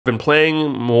Been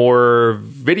playing more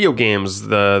video games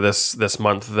this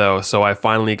month though, so I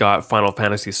finally got Final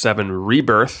Fantasy VII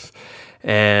Rebirth,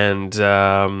 and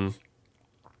I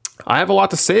have a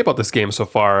lot to say about this game so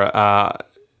far.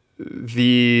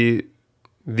 The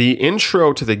the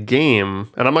intro to the game,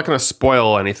 and I'm not going to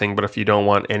spoil anything, but if you don't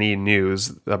want any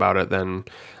news about it, then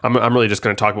I'm really just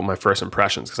going to talk about my first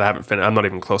impressions because I haven't finished. I'm not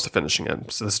even close to finishing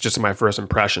it, so this is just my first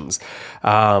impressions.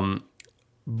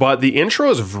 But the intro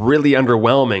is really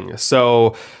underwhelming.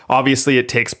 So obviously it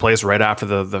takes place right after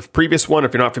the previous one.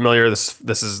 If you're not familiar, this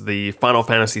is the Final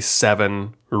Fantasy VII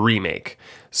remake.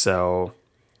 So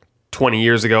 20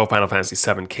 years ago, Final Fantasy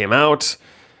VII came out.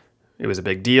 It was a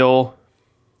big deal.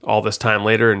 All this time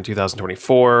later in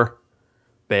 2024,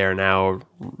 they are now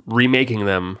remaking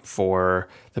them for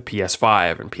the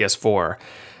PS5 and PS4.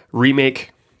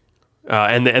 Remake.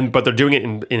 But they're doing it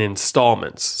in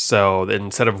installments. So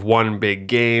instead of one big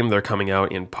game, they're coming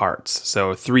out in parts.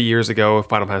 So 3 years ago,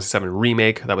 Final Fantasy VII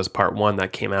Remake, that was part one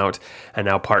that came out, and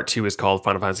now part two is called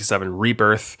Final Fantasy VII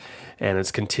Rebirth, and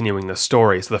it's continuing the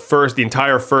story. So the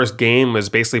entire first game was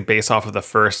basically based off of the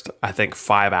first, I think,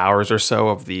 5 hours or so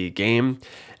of the game,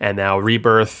 and now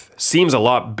Rebirth seems a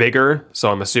lot bigger.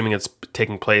 So I'm assuming it's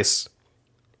taking place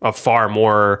of far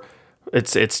more.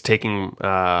 It's taking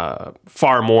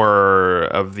far more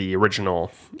of the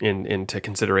original into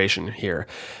consideration here,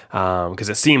 because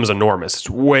it seems enormous. It's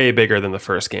way bigger than the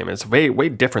first game. It's way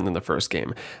different than the first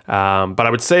game. But I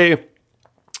would say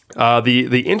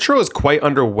the intro is quite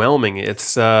underwhelming.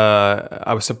 It's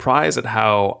I was surprised at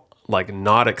how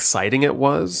not exciting it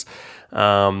was.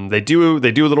 They do a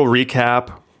little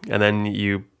recap, and then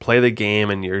you play the game,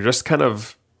 and you're just kind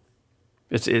of.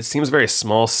 It seems very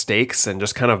small stakes and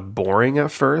just kind of boring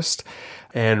at first.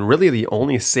 And really the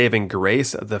only saving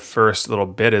grace at the first little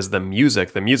bit is the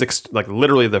music. The music's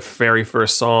literally the very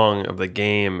first song of the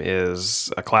game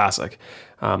is a classic.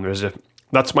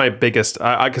 That's my biggest,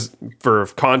 because for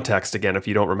context, again, if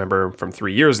you don't remember from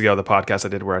 3 years ago, the podcast I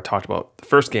did where I talked about the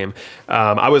first game,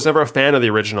 I was never a fan of the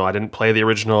original. I didn't play the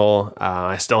original.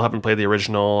 I still haven't played the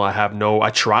original. I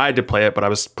tried to play it, but I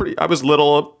was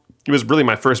little. It was really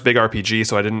my first big RPG,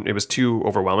 so it was too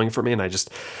overwhelming for me, and I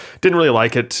just didn't really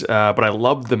like it. But I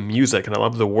loved the music, and I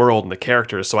loved the world and the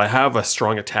characters, so I have a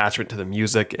strong attachment to the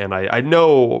music, and I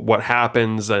know what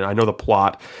happens, and I know the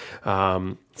plot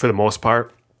for the most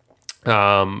part.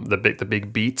 The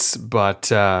big beats, but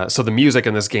so the music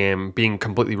in this game being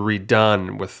completely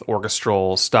redone with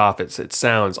orchestral stuff, it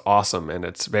sounds awesome, and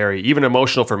it's very even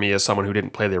emotional for me as someone who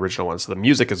didn't play the original one. So the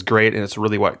music is great, and it's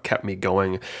really what kept me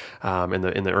going in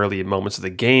the early moments of the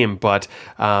game. But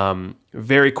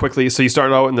very quickly, so you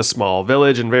start out in the small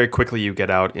village, and very quickly you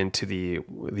get out into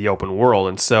the open world.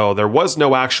 And so there was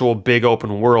no actual big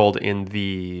open world in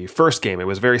the first game. It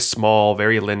was very small,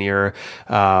 very linear.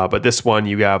 But this one,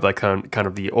 you have kind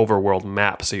of the overworld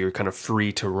map, so you're kind of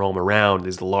free to roam around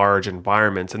these large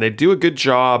environments. And they do a good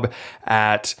job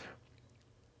at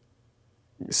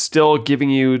still giving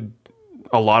you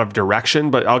a lot of direction,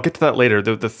 but I'll get to that later.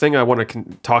 The thing I want to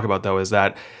talk about, though, is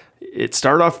that it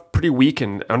started off pretty weak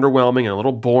and underwhelming and a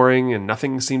little boring, and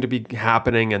nothing seemed to be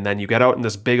happening. And then you get out in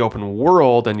this big open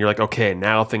world, and you're like, okay,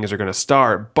 now things are going to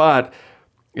start. But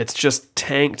it's just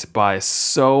tanked by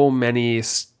so many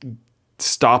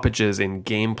stoppages in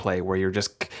gameplay where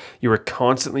you were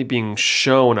constantly being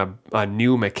shown a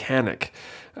new mechanic.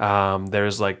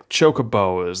 There's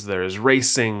chocobos, there's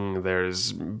racing,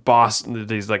 there's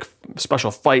these special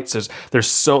fights.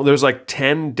 There's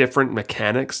 10 different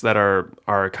mechanics that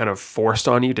are kind of forced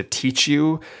on you to teach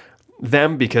you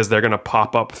them because they're going to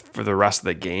pop up for the rest of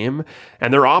the game,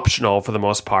 and they're optional for the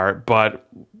most part, but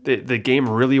the game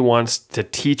really wants to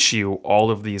teach you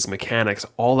all of these mechanics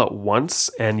all at once,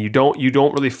 and you don't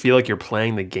really feel like you're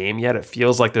playing the game yet. It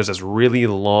feels like there's this really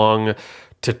long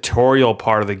tutorial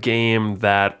part of the game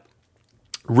that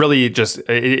really just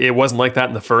it wasn't like that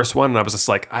in the first one. And I was just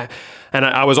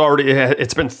I was already,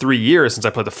 it's been 3 years since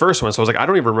I played the first one, so I was like, I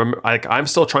don't even remember, I'm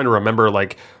still trying to remember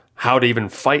how to even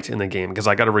fight in the game, because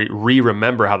I got to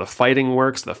remember how the fighting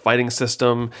works, the fighting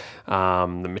system,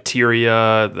 the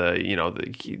materia,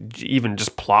 even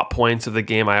just plot points of the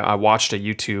game. I watched a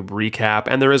YouTube recap,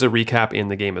 and there is a recap in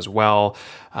the game as well.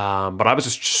 But I was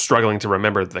just struggling to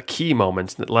remember the key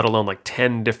moments, let alone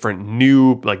 10 different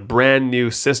new, brand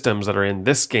new systems that are in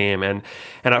this game. And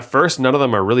at first, none of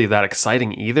them are really that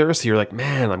exciting either. So you're like,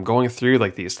 man, I'm going through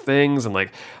these things, and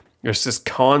there's just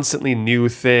constantly new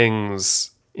things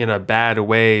in a bad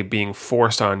way being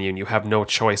forced on you, and you have no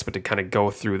choice but to kind of go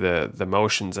through the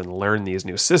motions and learn these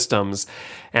new systems.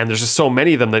 And there's just so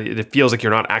many of them that it feels like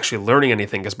you're not actually learning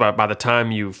anything, because by the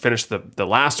time you finish the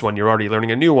last one, you're already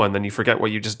learning a new one, then you forget what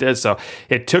you just did. So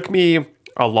it took me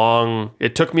a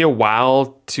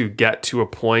while to get to a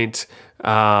point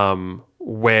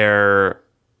where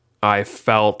I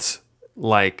felt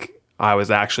like I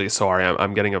was actually sorry.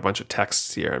 I'm getting a bunch of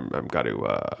texts here. I'm got to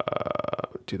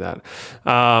do that.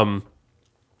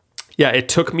 Yeah, it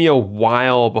took me a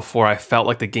while before I felt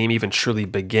like the game even truly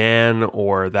began,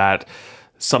 or that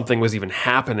something was even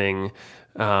happening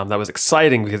that was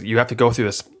exciting, because you have to go through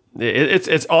this.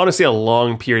 It's honestly a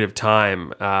long period of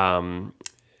time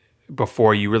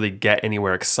before you really get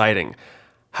anywhere exciting.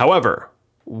 However,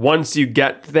 once you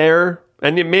get there,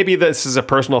 and maybe this is a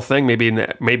personal thing, maybe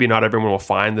not everyone will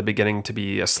find the beginning to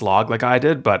be a slog like I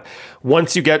did, but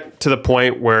once you get to the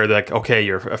point where like, okay,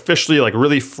 you're officially like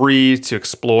really free to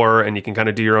explore, and you can kind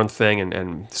of do your own thing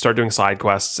and start doing side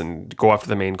quests and go after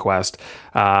the main quest,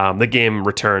 the game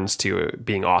returns to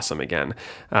being awesome again,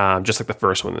 just like the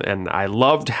first one. And I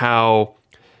loved how,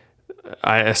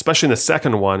 especially in the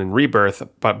second one in Rebirth,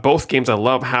 but both games, I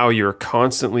love how you're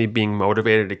constantly being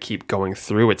motivated to keep going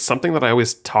through. It's something that I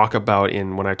always talk about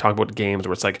when I talk about games,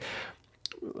 where it's like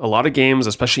a lot of games,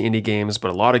 especially indie games,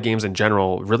 but a lot of games in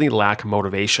general, really lack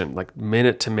motivation, like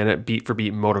minute to minute, beat for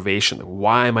beat motivation. Like,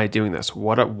 why am I doing this?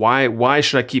 Why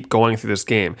should I keep going through this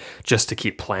game? Just to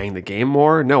keep playing the game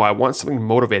more? No, I want something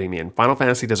motivating me. And Final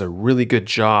Fantasy does a really good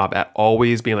job at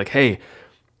always being like, hey,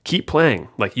 keep playing.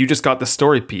 Like, you just got the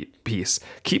story piece.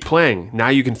 Keep playing. Now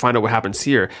you can find out what happens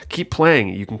here. Keep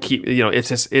playing. You can keep, it's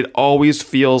just, it always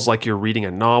feels like you're reading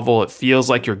a novel. It feels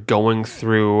like you're going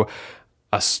through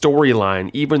a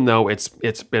storyline, even though it's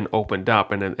been opened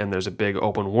up and there's a big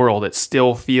open world. It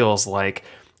still feels like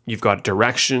you've got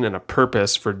direction and a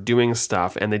purpose for doing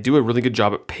stuff. And they do a really good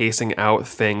job at pacing out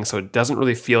things, so it doesn't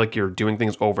really feel like you're doing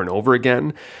things over and over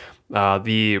again.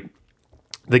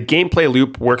 The gameplay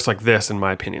loop works like this, in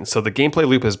my opinion. So the gameplay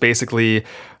loop is basically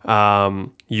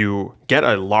you get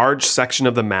a large section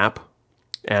of the map,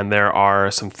 and there are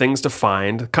some things to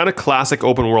find, kind of classic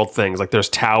open world things. Like there's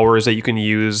towers that you can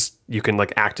use, you can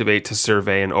like activate to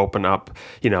survey and open up,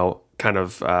 kind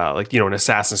of like, in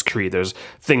Assassin's Creed, there's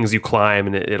things you climb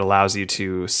and it allows you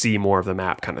to see more of the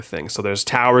map kind of thing. So there's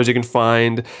towers you can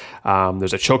find.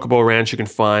 There's a chocobo ranch you can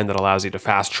find that allows you to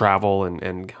fast travel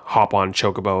and hop on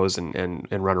chocobos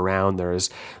and run around. There's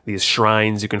these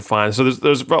shrines you can find. So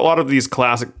there's a lot of these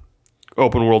classic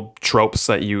open world tropes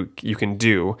that you can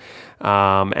do.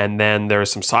 And then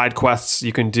there's some side quests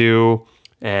you can do.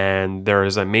 And there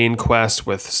is a main quest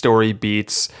with story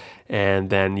beats,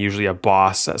 and then usually a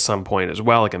boss at some point as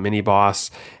well, like a mini boss.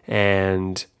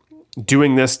 And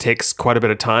doing this takes quite a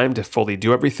bit of time to fully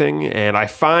do everything. And I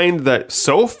find that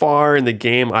so far in the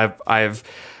game,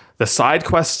 the side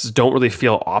quests don't really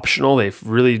feel optional. They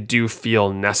really do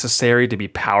feel necessary to be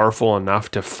powerful enough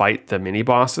to fight the mini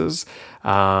bosses.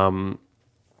 By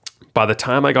the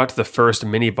time I got to the first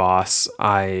mini boss,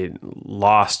 I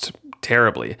lost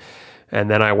terribly. And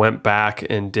then I went back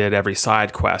and did every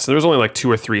side quest. There was only like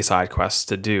 2 or 3 side quests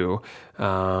to do.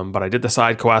 But I did the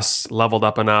side quests, leveled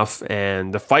up enough,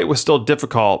 and the fight was still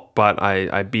difficult, but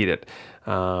I beat it.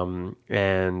 So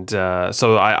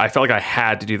I felt like I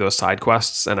had to do those side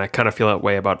quests, and I kind of feel that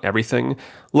way about everything.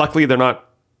 Luckily, there's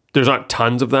not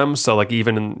tons of them. So like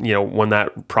even, when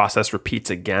that process repeats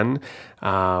again,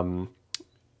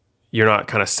 you're not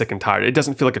kind of sick and tired. It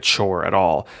doesn't feel like a chore at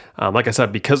all. Like I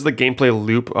said, because the gameplay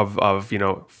loop of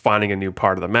finding a new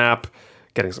part of the map,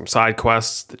 getting some side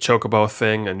quests, the chocobo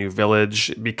thing, a new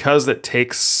village, because it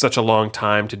takes such a long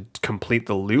time to complete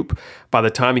the loop, by the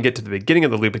time you get to the beginning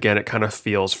of the loop again, it kind of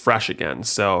feels fresh again.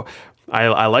 So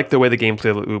I like the way the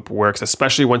gameplay loop works,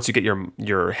 especially once you get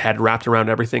your head wrapped around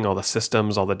everything, all the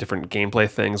systems, all the different gameplay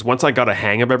things. Once I got a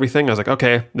hang of everything, I was like,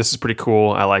 okay, this is pretty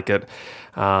cool. I like it.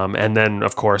 And then,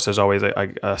 of course, there's always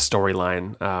a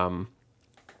storyline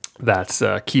that's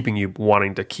keeping you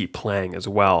wanting to keep playing as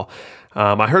well.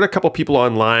 I heard a couple people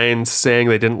online saying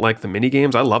they didn't like the mini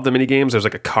games. I love the mini games. There's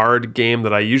like a card game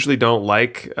that I usually don't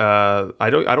like. I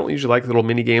don't usually like little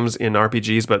mini games in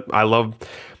RPGs, but I love.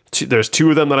 There's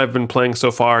 2 of them that I've been playing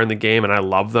so far in the game, and I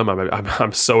love them.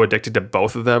 I'm so addicted to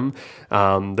both of them.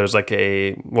 There's like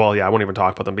I won't even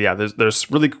talk about them, but yeah, there's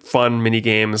really fun mini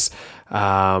games.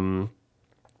 I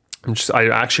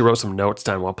actually wrote some notes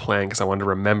down while playing because I wanted to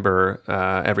remember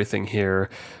everything here.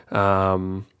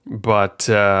 Yeah,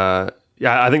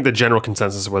 I think the general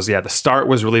consensus was, the start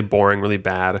was really boring, really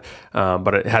bad,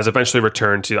 but it has eventually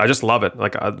returned to, I just love it.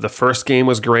 Like the first game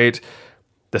was great.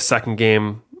 The second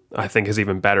game I think is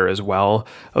even better as well.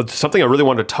 Something I really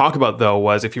wanted to talk about though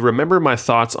was, if you remember my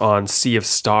thoughts on Sea of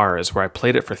Stars, where I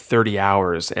played it for 30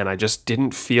 hours and I just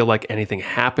didn't feel like anything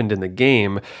happened in the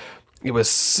game. It was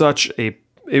such a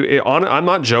I'm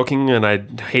not joking, and I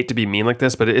hate to be mean like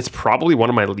this, but it's probably one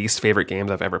of my least favorite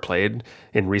games I've ever played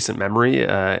in recent memory,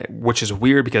 which is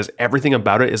weird because everything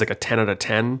about it is like a 10 out of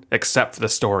 10, except for the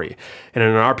story. And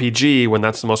in an RPG, when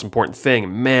that's the most important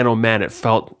thing, man, oh man, it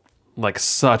felt like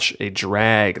such a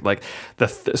drag. Like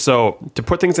so to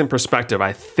put things in perspective,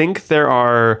 I think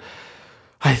there's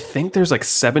like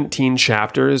 17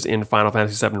 chapters in Final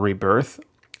Fantasy VII Rebirth.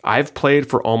 I've played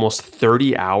for almost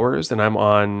 30 hours and I'm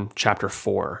on chapter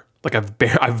 4. Like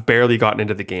I've barely gotten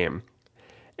into the game.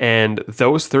 And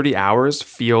those 30 hours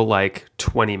feel like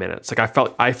 20 minutes. Like I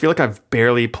feel like I've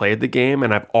barely played the game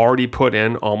and I've already put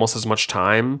in almost as much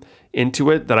time into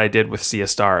it that I did with Sea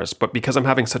of Stars. But because I'm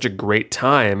having such a great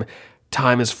time,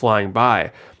 time is flying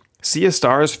by. Sea of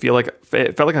Stars it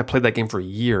felt like I played that game for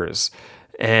years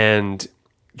and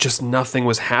just nothing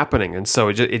was happening, and so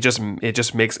it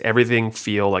just makes everything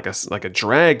feel like a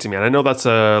drag to me. And I know that's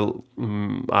I'm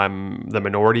the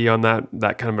minority on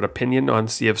that kind of an opinion on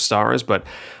Sea of Stars, but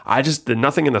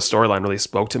nothing in the storyline really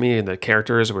spoke to me, and the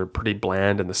characters were pretty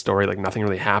bland, and the story, like, nothing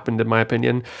really happened in my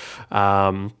opinion.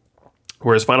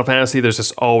 Whereas Final Fantasy, there's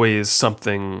just always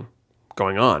something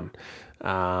going on.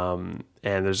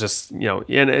 And there's just,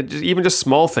 even just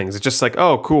small things. It's just like,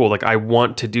 oh, cool. Like, I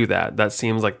want to do that. That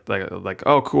seems like,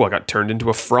 oh, cool. I got turned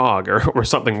into a frog or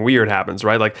something weird happens,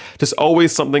 right? Like, just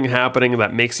always something happening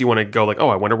that makes you want to go like, oh,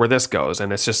 I wonder where this goes.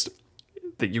 And it's just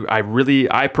that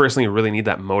I personally really need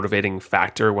that motivating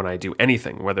factor when I do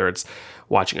anything, whether it's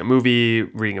watching a movie,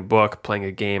 reading a book, playing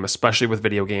a game, especially with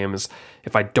video games.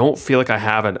 If I don't feel like I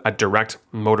have a direct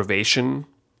motivation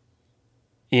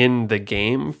in the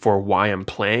game for why I'm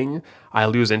playing, I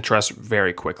lose interest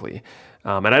very quickly.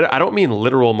 And I don't mean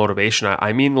literal motivation.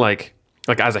 I mean like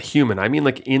as a human, I mean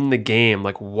like in the game,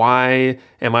 like, why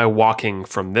am I walking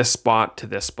from this spot to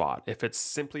this spot? If it's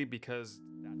simply because...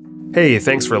 Hey,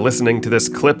 thanks for listening to this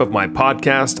clip of my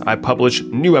podcast. I publish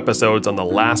new episodes on the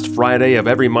last Friday of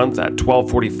every month at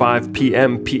 12:45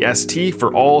 p.m. PST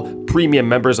for all premium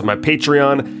members of my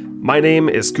Patreon. My name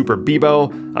is Cooper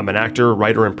Bebo. I'm an actor,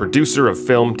 writer, and producer of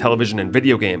film, television, and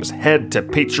video games. Head to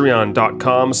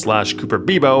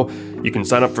patreon.com/CooperBebo. You can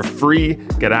sign up for free,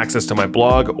 get access to my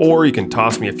blog, or you can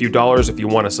toss me a few dollars if you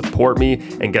want to support me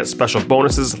and get special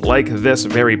bonuses like this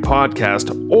very podcast,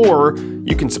 or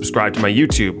you can subscribe to my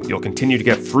YouTube. You'll continue to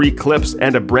get free clips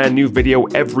and a brand new video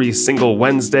every single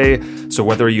Wednesday. So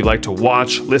whether you like to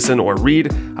watch, listen, or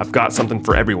read, I've got something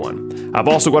for everyone. I've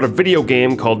also got a video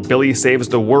game called Billy Saves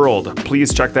the World.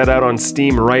 Please check that out on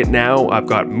Steam right now. I've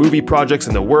got movie projects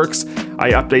in the works.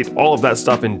 I update all of that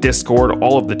stuff in Discord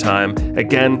all of the time.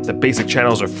 Again, the basic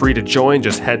channels are free to join.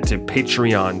 Just head to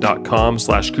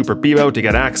patreon.com/CooperBebo to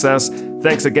get access.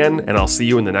 Thanks again, and I'll see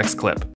you in the next clip.